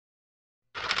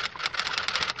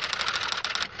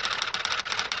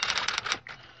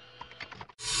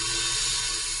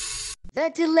The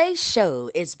Delay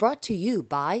Show is brought to you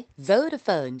by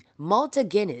Vodafone, Malta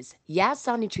Guinness, Yas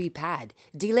Sanitary Pad,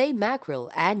 Delay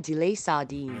Mackerel, and Delay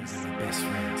Sardines. Best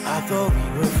friends. I thought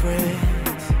we were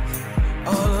friends.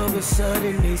 All of a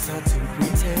sudden they start to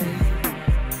pretend.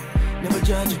 Never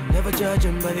judge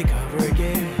them, but they cover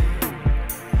again.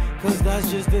 Cause that's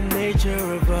just the nature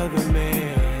of other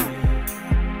men.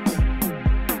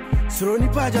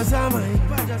 Suroni Pajasama,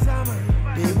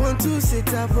 they want to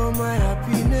sit up for my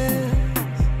happiness.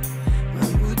 But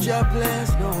Uja bless,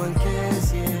 no one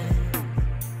cares, yeah.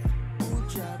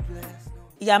 Uja bless.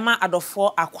 Yama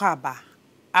adofo akwaba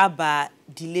aba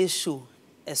Delay Show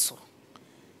eso.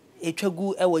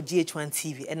 Etwagu ewo GH1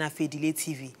 TV and afi Delay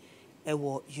TV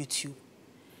ewo YouTube.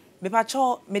 Me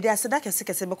pacho me de aseda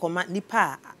kese be koma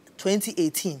nipa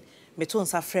 2018 me to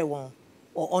nsa frɛ won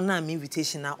or honor me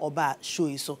invitation na oba show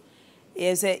yi so.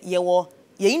 Yes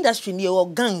ye industry ni ye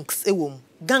gangs ewom.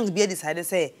 Gang be decide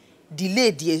say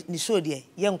delay die ni show die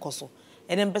ye nkoso.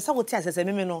 And mpesa wo ti asese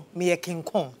me no me ye King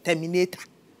Kong Terminator.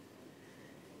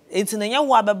 Enti na nya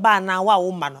wo abeba na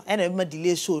wo ma no e na be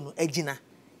Delay Show no agina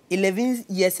 11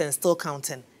 years and still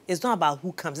counting. It's not about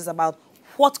who comes, it's about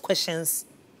what questions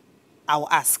I will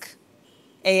ask.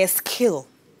 A skill.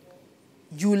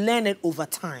 You learn it over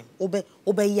time. Obe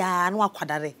ya no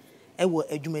akwadare e wo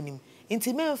adwumanim.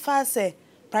 Enti me fa say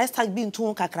price tag bi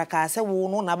ntu kakraka say wo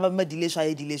no na ba Delay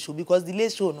Show because Delay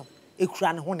Show no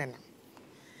ekura ne ho nenam.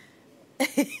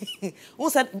 Who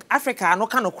said Africa no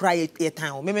can cry a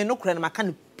time. Me no cry na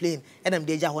can plane and am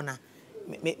deja ho na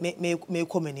me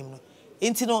komanim no.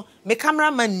 Enti no me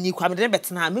cameraman ni kwa me de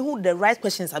betena me who the right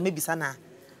questions I may be sana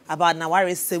about na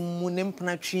ware semu ne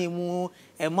mpna twe mu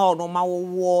e ma ono ma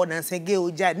wo na se ge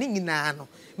oja ni nyina no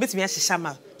metimi ahyehya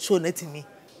ma show na timi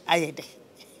ayede.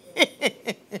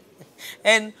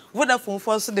 And Vodafone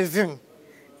for so the vim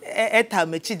eta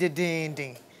mechi de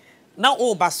din na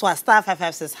o ba so star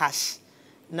 556 hash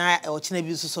na o china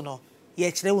bi so no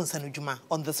ye kire won sanu djuma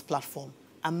on this platform.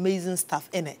 Amazing stuff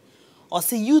in it. Or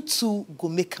say you too go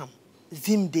make am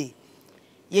Vim Day.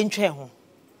 Yentwe ho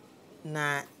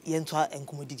na yento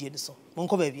enkomodidie de so.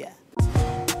 Monko ba bia.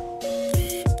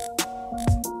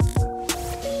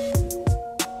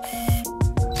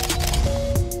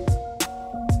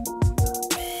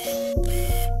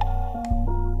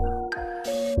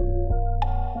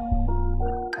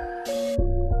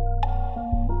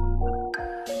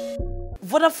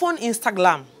 Vodafone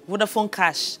Instagram, Vodafone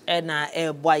Cash na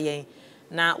boyen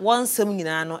na one sem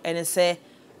nyina no ene say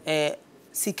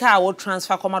sika wo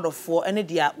transfer command for ene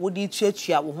dia wo di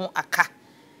tuatua wo ho aka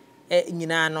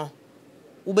nyina no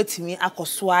wo betimi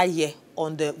akoso aye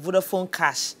on the Vodafone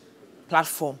Cash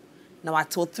platform na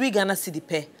wato 3 Ghana cedi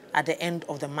per at the end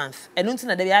of the month eno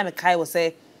ntina da bia me kai wo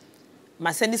say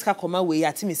ma send this ka koma we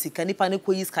atimi sika nipa ne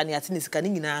koyi sika ne atimi sika ne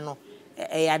nyina no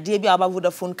ade bia aba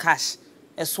Vodafone Cash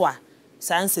eso a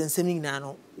science nsem nyina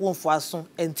no wonfo aso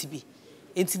NTB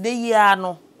enti de yia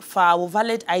no fa wo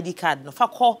valid ID card no fa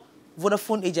call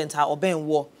Vodafone agent a oben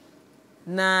wo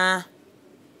na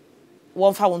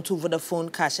won fa won to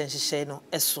Vodafone Cash nhihye no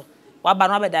eso wa ba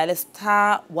no be dial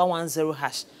star 110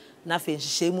 hash na fe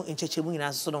nhihye mu nchechemu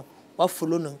nyina so no wa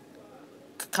follow no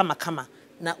kama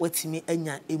na watimi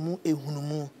anya emu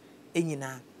ehunumu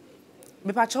enyina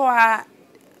me pa choa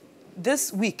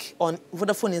this week on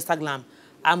Vodafone Instagram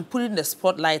I'm putting the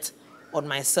spotlight on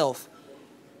myself.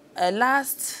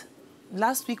 Last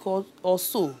week or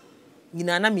so,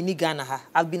 Ginana mini Ghana ha.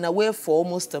 I've been away for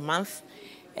almost a month,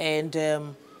 and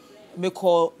me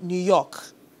call New York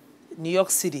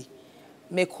City.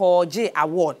 Me call J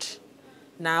Award.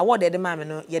 Na award yede mame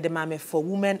no yede mame for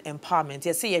women empowerment.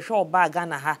 You say ye hwe oba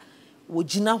Ghana ha, wo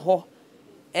gina ho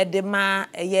ede ma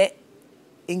eye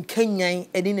nkanyan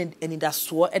eni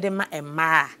daso ede ma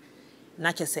emma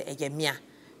na chese eye mia.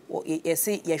 You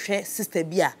say ye hwe sister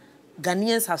bia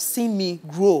Ghanaians have seen me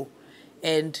grow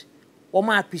and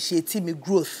woman appreciate me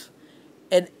growth,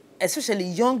 and especially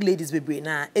young ladies bebre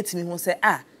na etimi ho say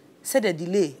said the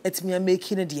delay etimi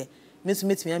make no de me so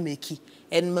metimi make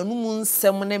and manumu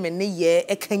nsem ne me ne ye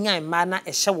ekanyan ma na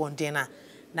ehye won den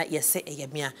na ye say eye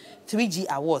mia 3G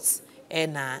awards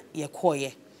na ye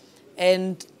koye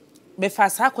and me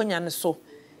fast akonya ne so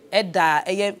eda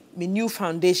eye me new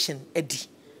foundation edi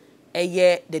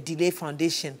eye the Delay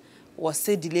Foundation was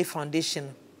say Delay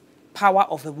Foundation power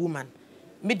of a woman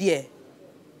me de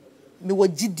me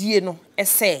wagidie no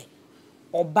ese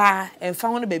oba emfa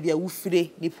ho no ba bia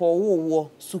wufire nipa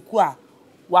wo suku a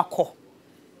wako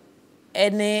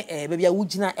ene ba bia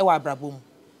wugina e wa abrabom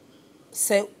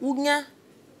se unya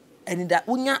enida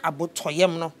unya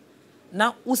abotoyem no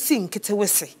na usi nkete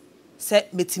wese se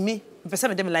metimi mpese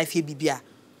me dem life ye bibia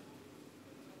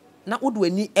Now,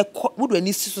 would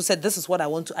any sister said this is what I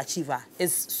want to achieve?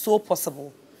 It's so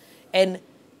possible, and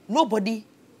nobody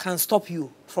can stop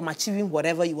you from achieving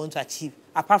whatever you want to achieve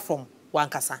apart from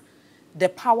wankasa. The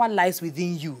power lies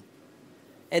within you,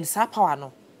 and that power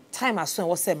no time as soon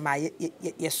was said my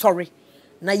sorry.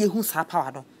 Now you who's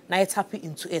power no. Now you tap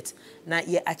into it. Now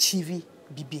you achieve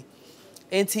BB.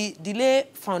 And the delay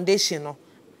foundation no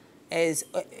is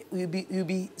you'll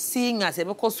be seeing as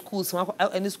you call schools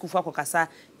any school for akokasa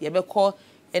you call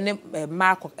any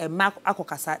mark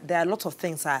akokasa. There are a lot of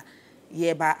things ba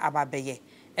ababeye.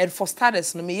 And for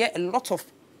starters no me a lot of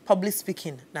public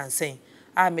speaking than saying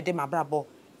me de my brabo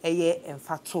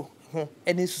emfato ho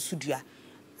any susudua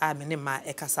me ma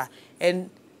ekasa. And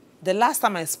the last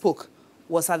time I spoke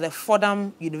was at the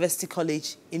Fordham University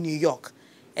College in New York.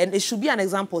 And it should be an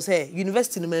example, say,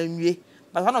 university in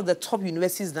but one of the top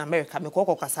universities in America,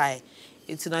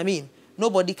 it's what I mean.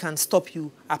 Nobody can stop you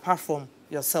apart from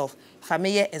yourself.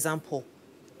 Familiar example,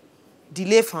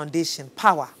 delay foundation,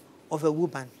 power of a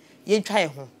woman. Yen try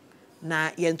home.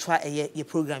 Na yen try a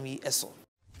program eso.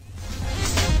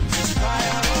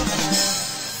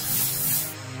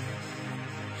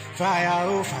 Fire,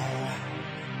 oh fire.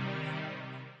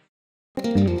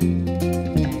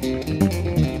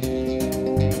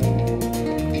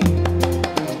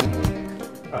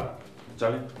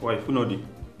 Charlie, why? Who know the?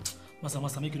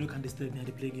 Masa, make you no can disturb me at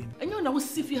the play game. And you know,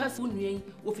 if he has one way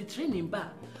of a training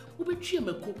bar, we be cheer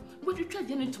me cook, but you try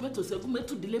getting tomatoes, and go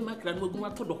to delay my grand, we're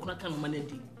going to the can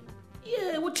manadi.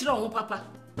 Yeah, what you know, Papa?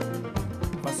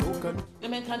 Masoka. The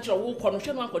man can't walk on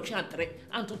a one chantry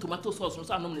and to tomato sauce and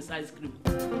some ice cream.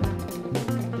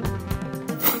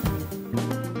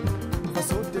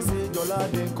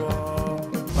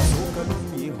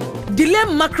 Delay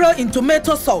mackerel in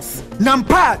tomato sauce.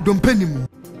 Nampa dompenimu.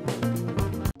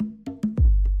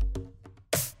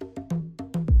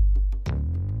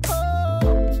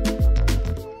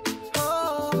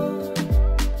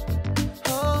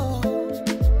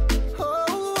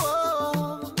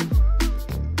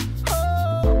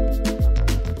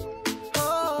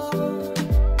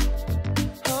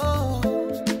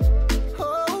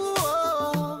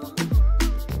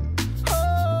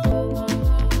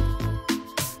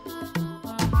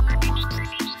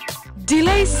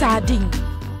 Delay sardine,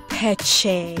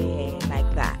 peche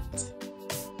like that.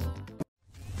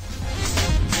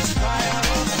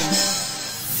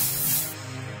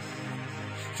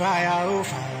 Fire, oh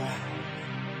fire.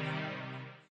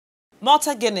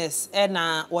 Malta Guinness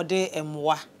na wode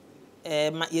emwa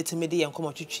yetimedi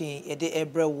yenkomo twetwe yede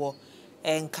ebrewo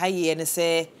enkaye ne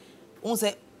se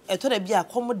unse etoda bia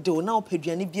komode na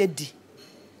opeduane bia di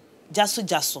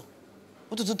jaso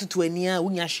utututu ani a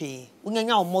unya hwe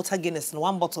unyanya o Malta Guinness no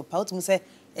one bottle pa utum se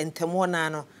entemo na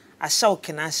no ahyaw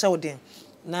kena ahyaw den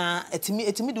na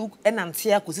etimi du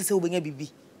enante akosi se obenya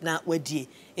bibi na wadie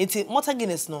enti Malta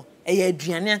Guinness no eya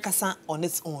aduane ankasa on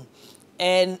its own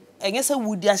and enyesa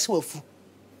wudi ahyawafu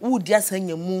wudi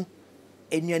asanyamu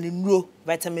enuane nuro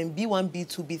vitamin B1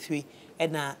 B2 B3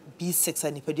 na B6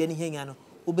 ani paduane henya no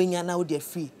obenya na wodi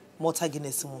free Malta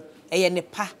Guinness mu eya ne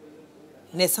pa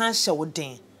ne san hyawo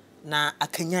den na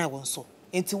akanya wonso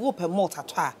enti wo pe Malta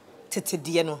to a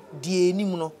tetede no die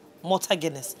enim no Malta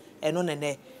Guinness eno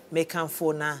ne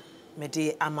mekanfo na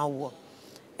mede amawo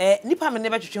nipa me ne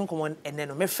betwetwe nkomo ene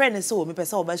no me friend ne se wo me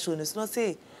pese wo ba show ne so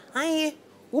say aye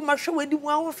wo ma hwe wadi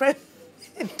mu awo friend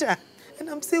and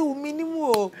I'm say wo minimum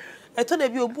o eto da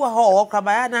bi obu a ho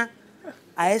okraba ya na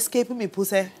I escape me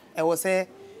pose e wo say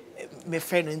me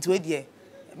friend no nti we die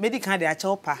medical de acha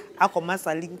opa akoma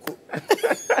Salinko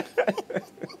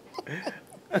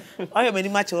oyo many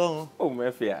match on Oh,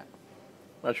 my fear.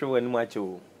 Not sure when much.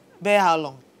 be how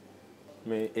long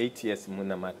Me 8 years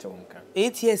muna matonka.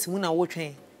 8 years mu na wo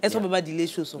twen eso be delay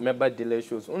show so Remember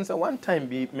delicious. Unsa one time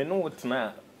be me no what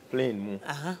na plane mu.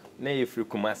 aha Na ye free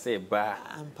kuma say ba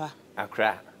ampa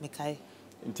Accra. me kai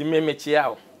Nti me chia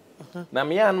o. Na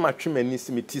me an matwe mani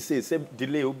simiti say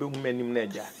delay obehu manim na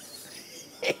agya.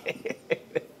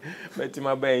 But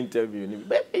my by interview ni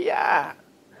baby ya.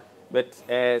 But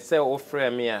say offer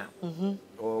me a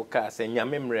o ka say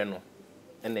nyame mre no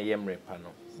na ye mre pa no.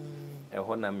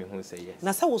 Ho na me hu say yes.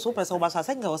 na sa wo so pesa wo ba sa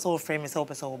senga wo so frame se wo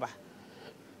pesa wo ba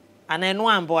ana eno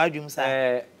ambo adwum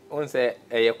sa On say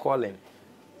ye calling.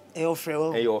 your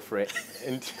friend Your friend.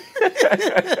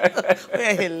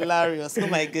 we're hilarious oh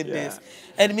my goodness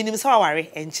and minim sa ware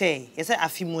enche you say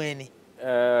afimu ani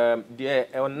the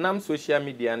on social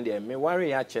media and me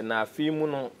worry ache na afimu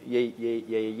no ye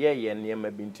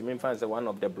niam binti me fan say one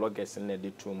of the bloggers in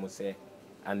the two mu say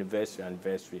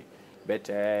anniversary but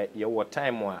your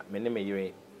time wa me ne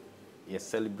me ye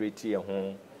celebrate ye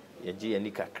ho ye ji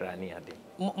ani kakra ne ade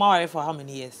Married for how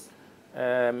many years?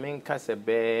 Men ka se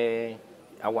be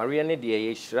aware ne de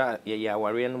ye hira ye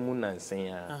aware no mu nansen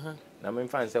a na men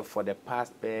fan say for the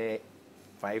past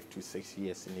 5 to 6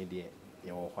 years ne de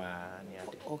ye wo hwa ne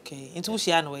ade Okay, into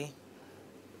share no way.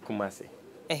 Kumase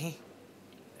Eh.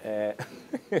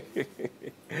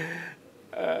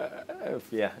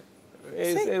 Fia.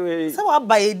 So what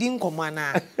buy a din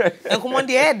komana? E komon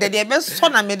de de be so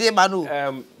na me de ba no.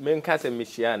 Men ka se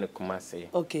mihia ne Kumase.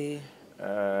 Okay.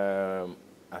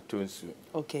 Atonsu.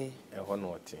 Okay. Eho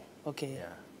no ote. Okay.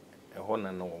 Yeah. Eho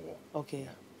na no wo. Okay.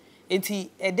 Enti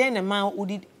den na ma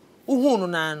udi uhun no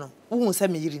na no. Uhun se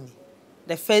me yiri ni.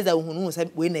 The first that uhun se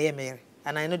we na ye me yiri.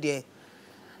 And I know there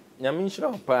Nyamin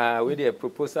shiro pa we the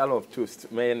proposal of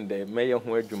toast me the mayor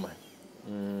ho adwuma.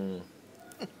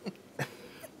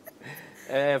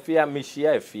 Fia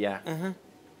mihia fia.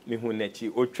 Me hu nachi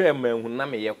otwa ma hu na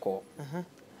me yekọ.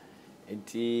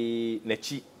 Enti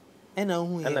nachi ena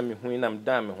hu ye. Ana me hu na me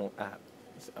da me ho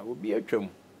obi atwam.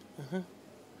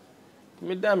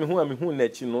 Me da me hu a me hu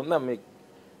nachi no na me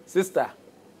sister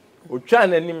otwa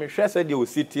na ni me hwɛ sɛ de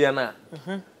ositie na.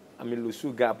 Ame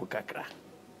lusu gap kakra.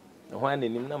 Ho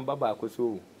ananim na mbaba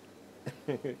akoso.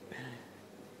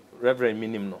 Reverend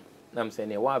minim no. Na me sɛ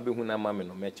ne wa be hu na ma me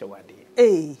no meche wade.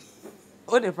 Eh.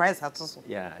 O the price at so.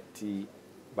 Yeah, ti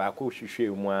ba ko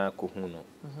hwehwe mu akɔ hu no.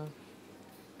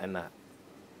 Ana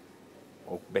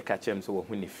o beka chem so wo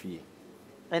hu ne fie.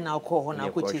 Ena akɔ ho na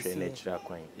akɔ chesi. Na chira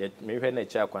kwan. Ye me hwɛ na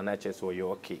chira kwan na che so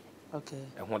yo okay. Okay.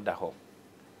 Ho da ho.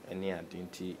 Eni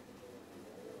adinti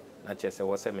na che se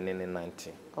wo se me ne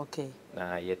 90. Okay.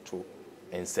 Na yeto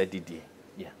ensa didie.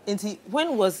 Yeah. Enti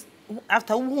when was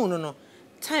after hu no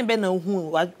time be na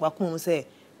hu wakom say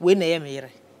we na ye me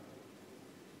yere.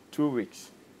 2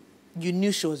 weeks. You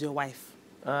knew she was your wife.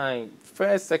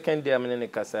 First, second day, I'm in the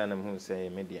casa and I'm say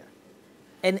media.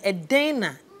 And a day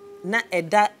na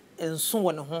eda and so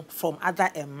on from other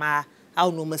Emma,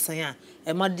 our no messiah.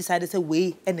 Emma decided to say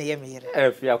we and a yemmy.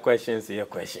 If your questions, dear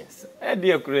Christmas. And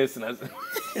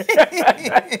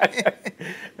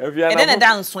then a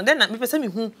dance one, then me person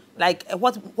who like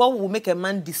what will make a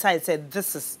man decide said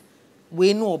this is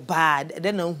we know bad,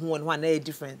 then no one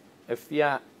different. If you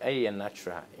are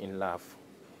natural in love.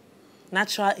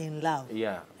 Natural in love.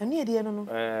 Yeah. And near the no.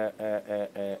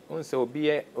 Unse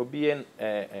obien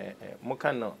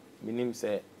mokano minim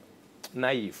say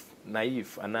naive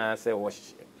and I say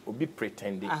was obi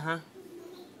pretending.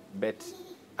 But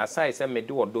aside say me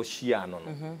do odo hia no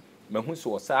no. Me hu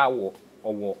so sa wo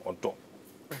owo odo.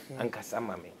 Ankasa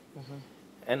mame.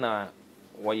 Na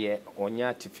woye onya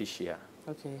artificial.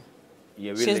 Okay.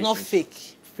 She's not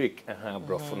fake. Fake,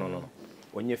 brofo no.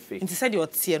 Onye fake. Inti said you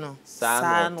tie no.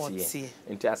 Sa no tie.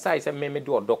 Inti aside say me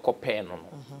do odoko pe no no.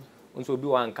 Nso obi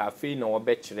wan ka fe na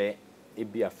obe kire e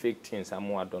be a fake things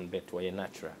am adon bet we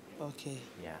natural. Okay.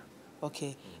 Yeah.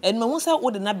 Okay. And me won say wo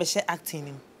de na be she acting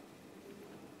him.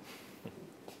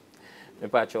 Me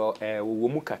pa cho wo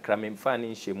mu kakra me mfa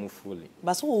ni nhye mu fully.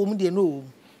 Ba so wo mu de no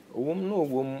wo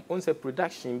mu onse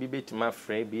production bi betima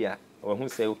frɛ bi a wo hu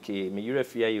say okay me yure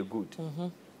fia you good.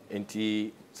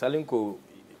 Enti Salinko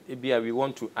ebia we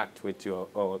want to act with your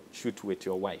or shoot with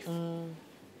your wife.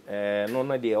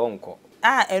 No dey onko.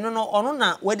 No ono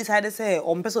na we decide say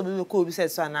o mpese obi ko obi say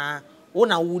so na wo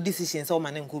na wo decision say o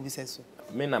ma na nko obi say so.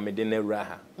 Me na me de na wura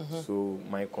ha. So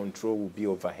my control will be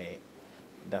over her.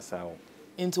 That's how.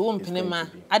 Into wo mpene ma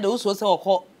ade wo so say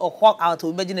okọ out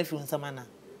obi be na fi nsama na.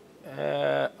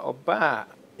 Oba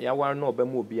ya war no oba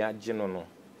mu obi age no no.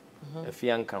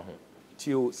 Afia nka ho.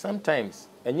 Tio sometimes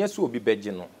enye so obi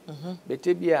beje no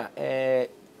bete bia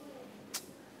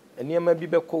eniema bi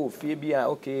beko ofie bia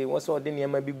okay won so de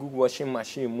niema bi gugu washing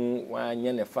machine mu wa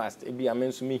nye ne fast e bia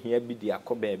menso mi hia bi dia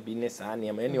akoba bi ne saa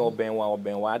niema ene oben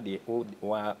wa de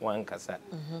wa nkasa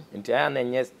nti aya na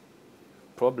nye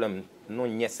problem no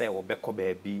nye se obeko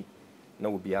ba bi na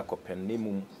obi akopen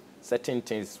nemu certain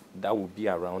things that will be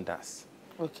around us.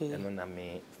 Okay. And na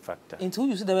me factor. Until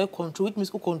you see the word control, it means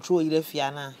who control you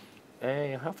fiana.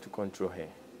 You have to control her.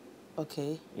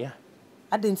 Okay. Yeah.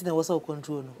 I didn't think there was a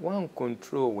control. No. One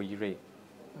control we rate.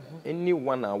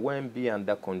 Anyone I won't be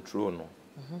under control no.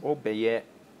 Obey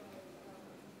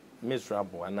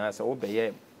miserable and I say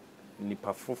obey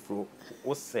nipa fufuro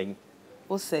o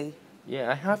say.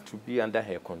 Yeah, I have to be under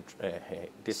her control.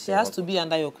 She has to be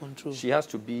under your control. She has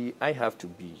to be. I have to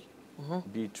be.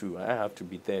 Be too. I have to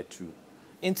be there too.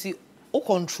 Into o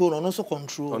control or also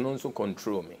control. Or also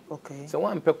control me. Okay. So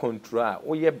one per control.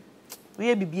 Oh yeah.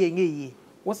 We be ye.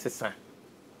 What's the sign?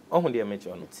 Oh, dear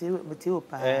Metro.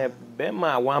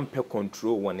 Bema one per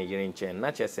control one year in chain.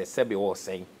 Not just a sebi or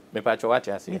saying. Me patch what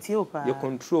you say. Ethiopia. Your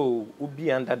control will be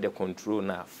under the control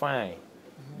now. Fine.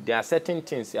 There are certain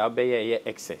things I'll be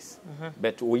excess.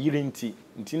 But we yinti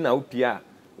na upia.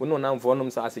 We no na for nom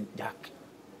say Jack.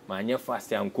 Manya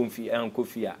fast and comfy.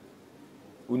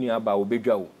 Uni aba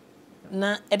obedwa wo.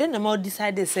 Na eden na ma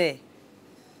decide say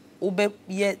obe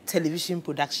ye television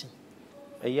production.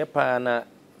 Pa na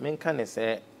menka ne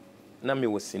say na me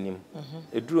wosinim.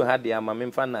 Eduru ha de ama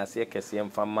memfa na ase kese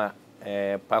emfama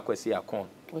pakwasi akon.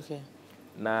 Okay.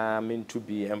 Na meant to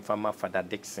be Mfama Father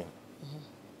Dixon.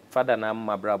 Father na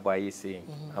brabo ayi saying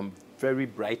I'm very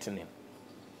brightening.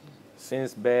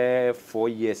 Since be 4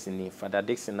 years in Father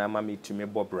Dixon na me to me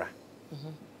bobra.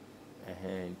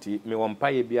 Nti me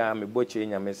wompaye bia me boche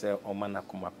nya me se o mana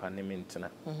koma parliament na.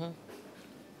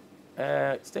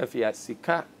 Stefia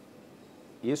sika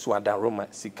Yesu adaroma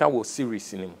sika wo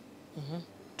series nim.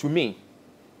 To me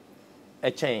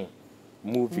a chain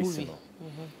movies no.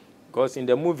 Because in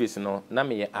the movies, no, na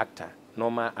me actor,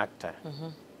 normal actor.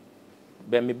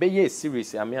 But me be a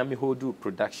series, I me hold do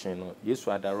production, no. Yesu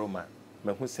adaroma,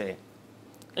 me who say.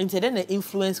 Into then the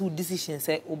influence who decision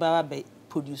say Obawa be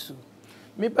produce.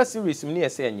 Me be series me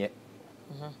say nye.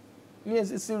 Me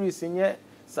series nye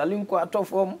Salinko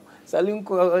atofom,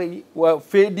 Salinko wa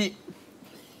fedi.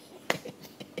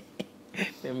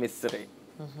 Me say.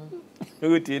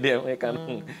 Who did them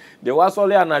can the was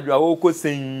only anadwa wo ko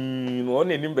sen no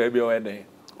na nim ba bia we den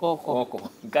koko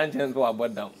can't change go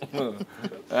about down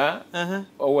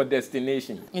our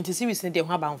destination into series dey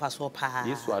ho aba mfa so pa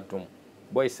Yesu adom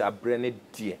boys abrene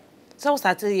die so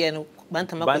start here no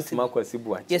bantama kwasi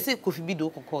bua yes Kofi bi do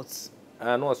court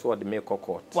no so the make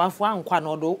court wanfo ankwa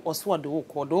no do so the wo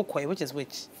ko which is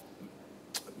which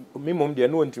me mom de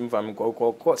no ntim fam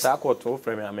ko sa court o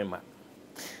frame amema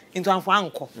into anfo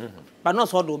anko but not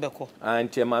so do beko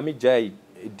anti mama jai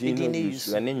dino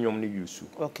use and nyom no use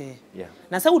okay yeah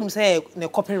na say would say the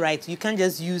copyright you can't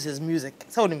just use his music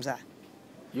say would say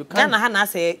you can't Ghana na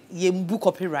say ye mbu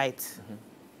copyright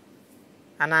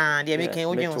ana dey make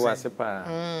onye o say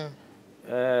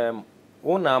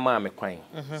wona ma me kwan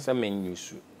say men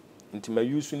use nti ma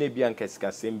use na bia nka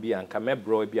sika sem bia nka me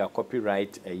bro bia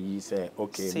copyright ayi say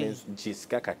okay means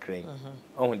jiska kakran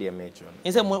ohun dey major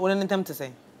you say one ntem to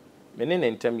say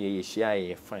menene ntem ye hia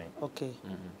ye fine okay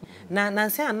na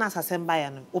say anas asemba ya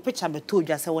no o picture be to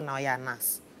dwa say wona ya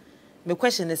anas me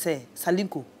question is say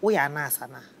Salinko wo ya anas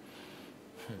ana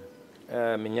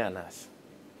me nya anas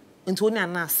nti woni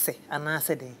anas se anas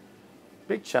den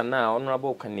picture na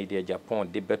honorable Canadian Japan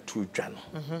de betu dwa no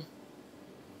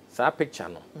sa picture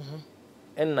no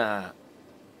na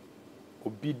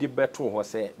obi de betu ho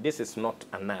say this is not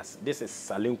anas this is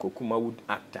Salinko Kumawood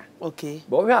actor okay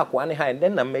but we akwa ne high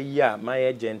then na mayi a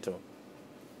my gentle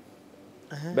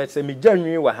but say me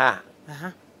janwi wa ha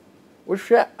wo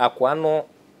hwe akwa no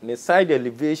ne side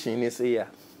elevation ni say ya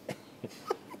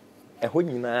ho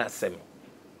nyina asem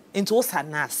into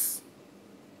anas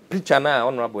picture na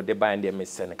honorable de bind dem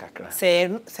sen kakra say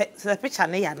picture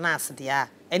na ya anas dia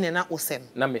ene na osem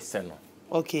na me sen no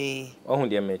okay ohun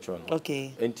de me cho no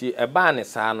okay enti e ba ne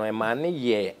sa no e ma ne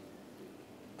ye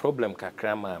problem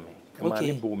kakra ma me e ma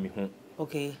ne bo mi hu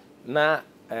okay na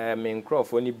me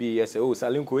nkrofo ni bi yes oh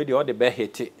Salinko we dey all the be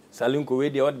hit Salinko we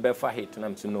dey all the be fa hit na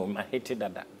me no ma hit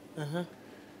dada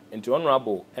enti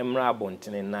honorable emra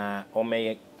abontene na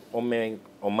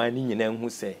omani nyina hu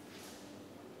se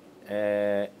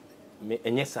me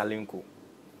enye Salinko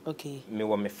okay me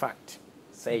wo me fact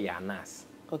say ya nas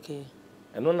okay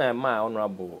eno na ma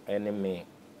honorable enemy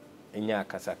enya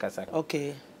kasa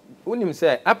okay unim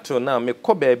say up till now me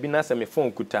ko ba bi na say me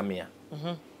phone kuta me a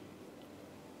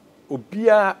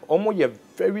obia omo ye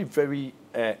very very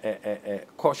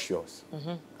cautious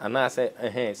and I say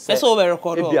say so we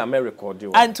record e be record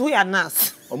and we are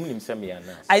nas omo nim say me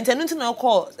anas I intend to now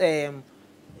call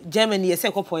Germany e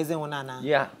say ko poison one ana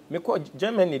yeah me call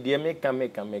Germany dey make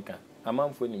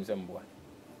amanfo nim say mboa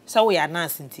so we are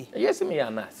nas nti yes me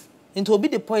anas into obi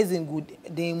the poison good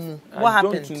then what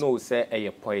happened? I don't know say a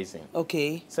poison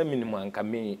okay say minimum anka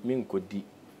me nkodi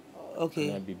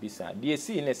okay na bibisa dey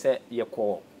see ne say ye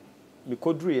call me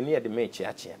kodru ye ne de me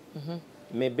chiachia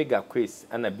me bigger quiz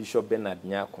ana Bishop Bernard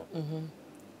Nyako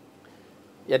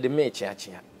ye de me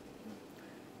chiachia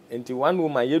enti one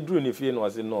woman ye dru ne fie no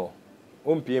was no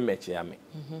ompie me chia me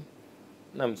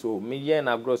nam so me ye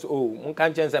na gross oh nka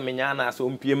nchense me nya na so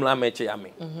ompie mla me chia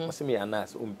me o se me ya na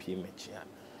so ompie me chia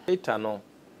later no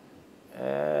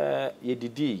ye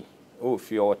didi o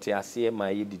fie o te ase ma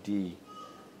ye didi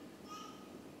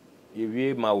ye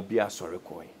wie ma obi asore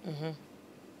koi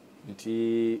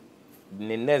nti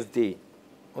the next day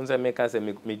once me ka say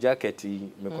me jacket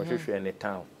me ko hwehwe ne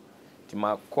town ti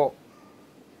ma ko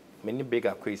many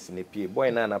bigger quiz in the P.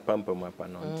 Boy, Nana Pampa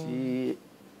Mapano.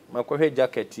 Makohe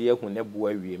jacket here who never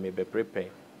boy we may be prepare.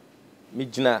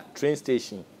 Mijna train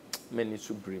station, many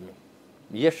supreme.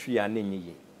 Yes, we are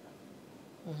ninny.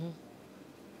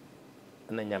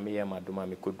 And then Yamia Maduma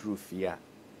me could roof here.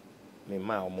 Me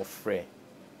ma mo free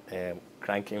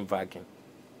cranking wagon.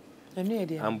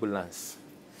 Ambulance.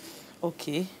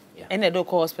 Okay. Yeah. And a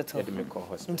doctor hospital. Yeah, me call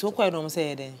hospital. Into quite no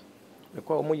say then. Me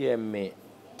call mo ye me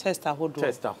Test a who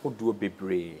do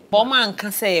bebre. Boman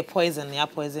can say poison, ya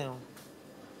poison.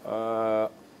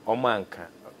 Omanka.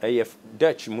 If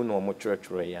Dutch moon or mo church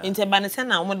ya. Into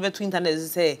Banisana, what between internet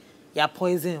say ya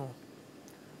poison.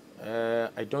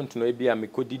 I don't know, maybe I'm a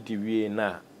cody DVA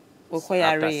na.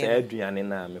 Adrian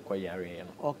na me yare.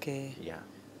 Okay. Yeah.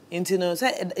 Into no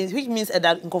say which means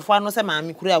that Nkofano say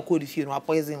mammy could have code if you know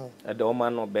poison. At the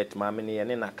woman no bet mammy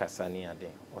and na Cassani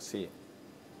ade. Or say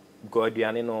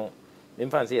Gordiani no. In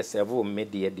fancy a several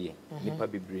media day. Nipa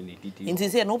be brainy did. Into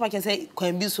say no, I can say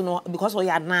can be so because we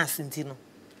are nurse intino.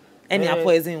 Any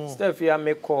poison. Steph, ya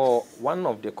me call one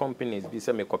of the companies, be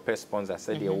some make a sponsor,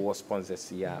 said they were sponsors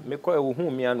here. Me call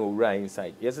whom me no right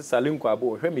inside. Yes, a Salinko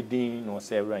abo, hear me ding no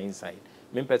say right inside.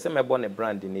 Me person me born a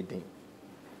brand in it.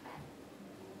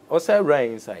 Or say right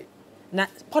inside. Na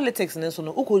politics ne so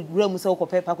no uko ram say uko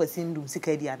paper kwasin dum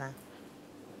sika dia na.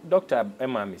 Dr.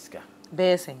 Emma Miska.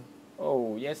 Besing.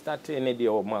 Oh, yes, that any day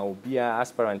or ma be a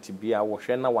aspirant be a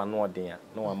washer na one no dia,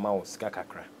 no amount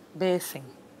skakakra. Besing.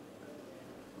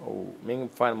 Oh, main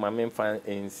fan, my main fan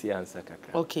in Siansa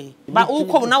Kakra. Okay. But who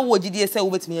come now what did you say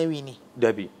over to me Winnie?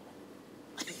 Debbie.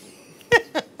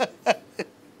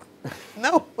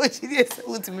 No, what did you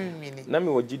say to me Winnie? Nami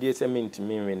what did you say mean to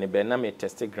me Winnie, but na me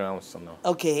tested grounds so now.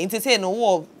 Okay, into say no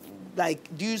war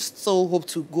like do you still hope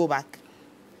to go back?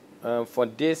 For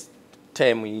this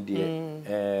term we did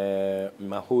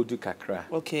Mahodu Kakra.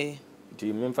 Okay. Do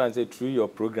you mean fancy through your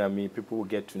programming people will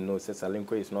get to know that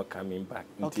Salinko is not coming back?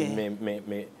 Okay.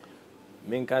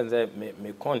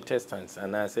 Me contestants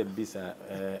and I said bisa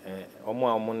omo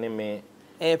amone me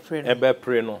April.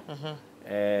 Ebe no.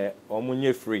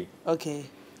 Omunye free. Okay.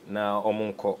 Na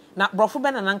omunko. Na brofo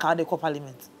be na nanka de ko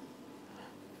parliament.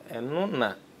 No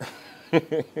na.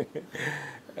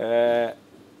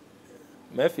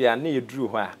 Me fi ane yedru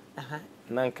ho a.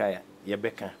 Nanka ye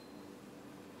beka.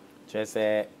 Che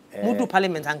say Mudu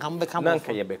parliament and come back.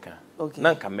 Nanka yebeka. Okay.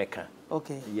 Nanka meka.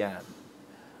 Okay. Yeah.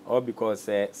 All because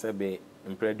sebe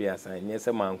impredia san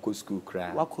nyese manko school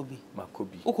kra. Wakobi.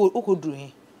 Makobi. Uko dru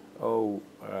he. Oh,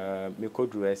 me ko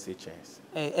dru SHS.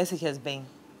 SHS ben.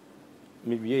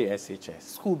 Me wie SHS.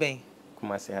 School ben.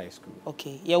 Kumasi High School.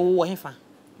 Okay. Ye wo hefa.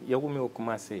 Ye wo me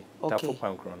Kumasi. Okay. Tafu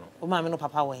pankro no. O ma me no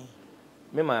papa wen.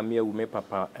 Me ma me wu me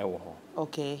papa e wo ho.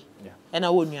 Okay. Yeah. And I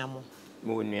wo nuamo.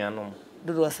 Me wo nuanom.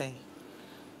 Dodo say.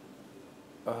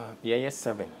 Yeah,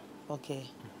 7. Okay.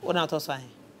 What now to say?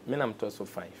 Me nam to so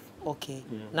 5. Okay.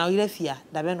 Now you fear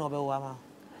da be no be wa ma.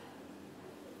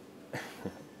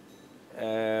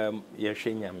 Ye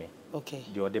hwenya me. Okay.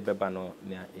 The ode beba no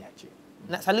na ya chi.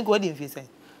 Na Salinko what dey say?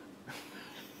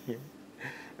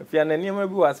 If you na niam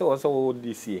bi wa se wo so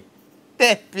this year.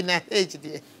 Pina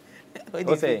HD.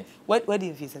 What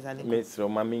dey say Salinko? Me so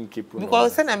ma me keep no.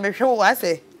 Because say na me hwe wo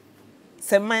say.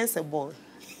 Say man say boy.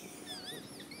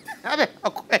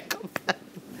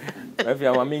 If you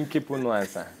are me keep no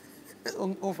answer.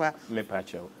 Over. Me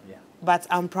pacho. Yeah. But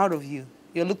I'm proud of you.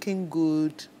 You're looking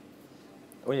good.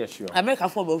 Oh yeah, sure. America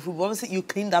football, you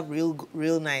cleaned up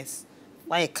real nice.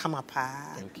 Why you come up?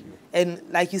 Thank you. And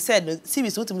like you said,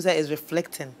 series what you say is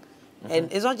reflecting.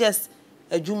 And it's not just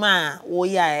a Juma oh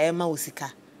yeah, Emma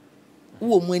Usika.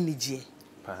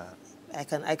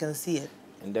 I can see it.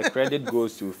 And the credit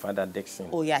goes to Father Dixon.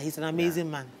 Oh yeah, he's an amazing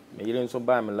man. Me you so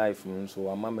buy my life so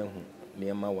I'm mama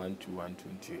near my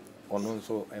 12122. On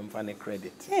so I'm funny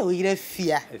credit. Hey, we get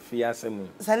fear. A fear some.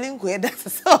 Salinko,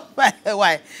 that's so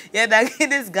why. Yeah, that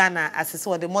Guinness Ghana as I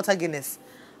saw the Motor Guinness.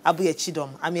 Abu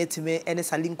Chidom, I'm here to me and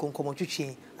Salinko come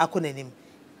chuchi. I couldn't him.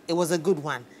 It was a good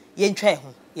one. Yen try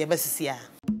home. Yeah, best see ya.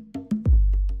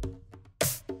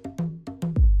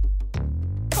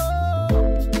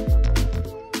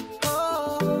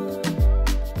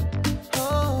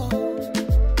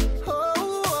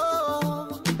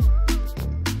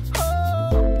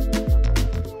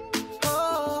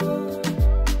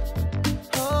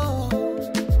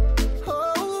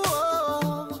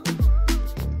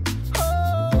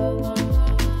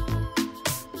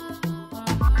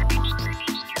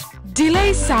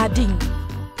 Delay sardine,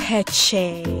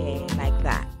 peche, like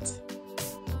that.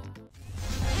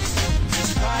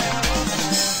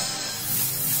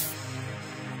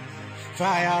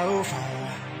 Fire, oh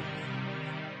fire.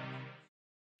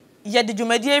 Ye de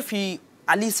dwumadie fi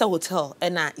Alisa Hotel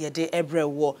na ye de ebre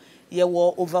wo ye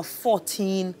wo over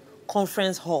 14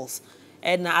 conference halls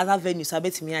and other venues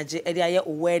abetimi age e de aye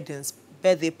weddings,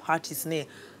 birthday parties ne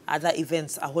other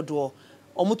events ahodo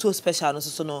omuto special no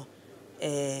so no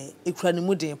ekura ne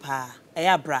muden pa e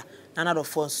ya bra na na do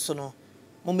phone so no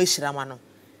mo mehira ma no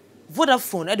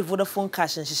Vodafone the Vodafone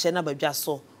cash nhyehyɛ na badwa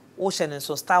so wo hyɛ ne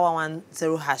so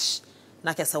 *110#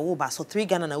 na kesa wo ba so 3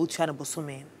 Ghana na wotua ne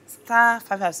bosome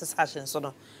 *556# so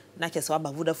no na kesa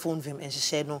ba Vodafone vim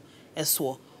nhyehyɛ no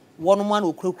eso wono ma na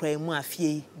okurakura mu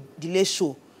afie delay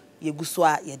show ye guso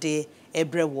a ye de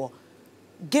ebre wo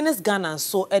Guinness Ghana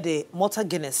so the Malta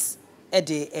Guinness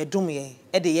the edumye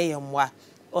the ye yemwa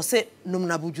o se nom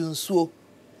na budwu nsuo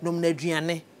nom na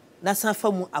aduane na san fa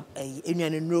mu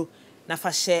enuane nro na fa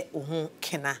hye ho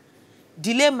kena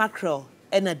delay mackerel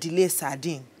na delay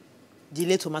sardine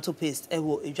delay tomato paste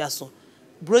wo edwa so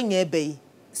bronya ebei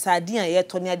sardine a ye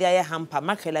to ne ade aye hamper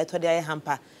mackerel a to de aye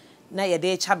hamper na ye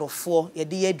de chadofo ye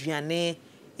de aduane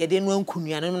ye de no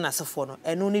ankunuane no nasefo no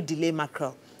eno ne delay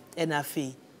mackerel na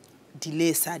afi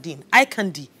delay sardine I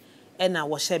candy na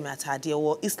wo share me atade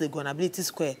wo East Legon Ability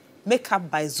Square makeup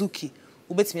by Zuki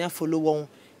ubetimi follow won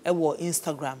wo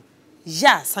Instagram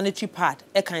ya sanitary pad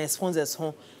can sponsors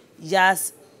ho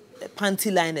yas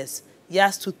panty liners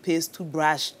yas toothpaste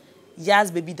toothbrush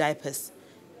yas baby diapers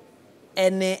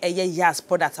ene yas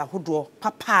product ahodo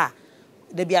papa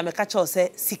de bia me catch say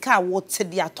sika wo te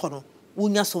de atono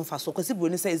wonya so mfa so kwesi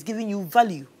broni say is giving you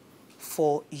value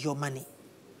for your money.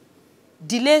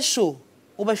 Delay show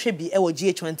obehwe bi ewo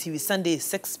GH1 TV Sunday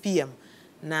 6 p.m.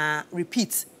 na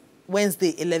repeat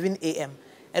Wednesday 11 a.m.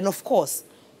 and of course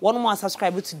one more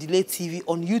subscriber to Delay TV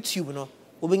on YouTube no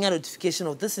will bring a notification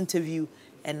of this interview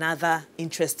and other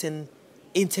interesting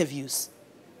interviews.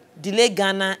 Delay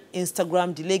Ghana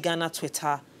Instagram, Delay Ghana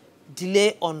Twitter,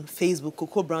 Delay on Facebook,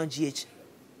 Coco Brown GH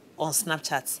on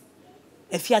Snapchat.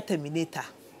 If you are Terminator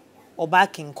or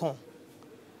back in Kong,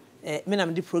 me na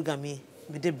me di program me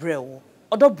de brew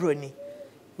odo broni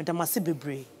me da mase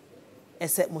bebre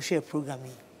ese mo share program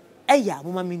eya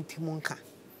mo ma minti mo nka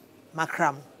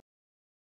makram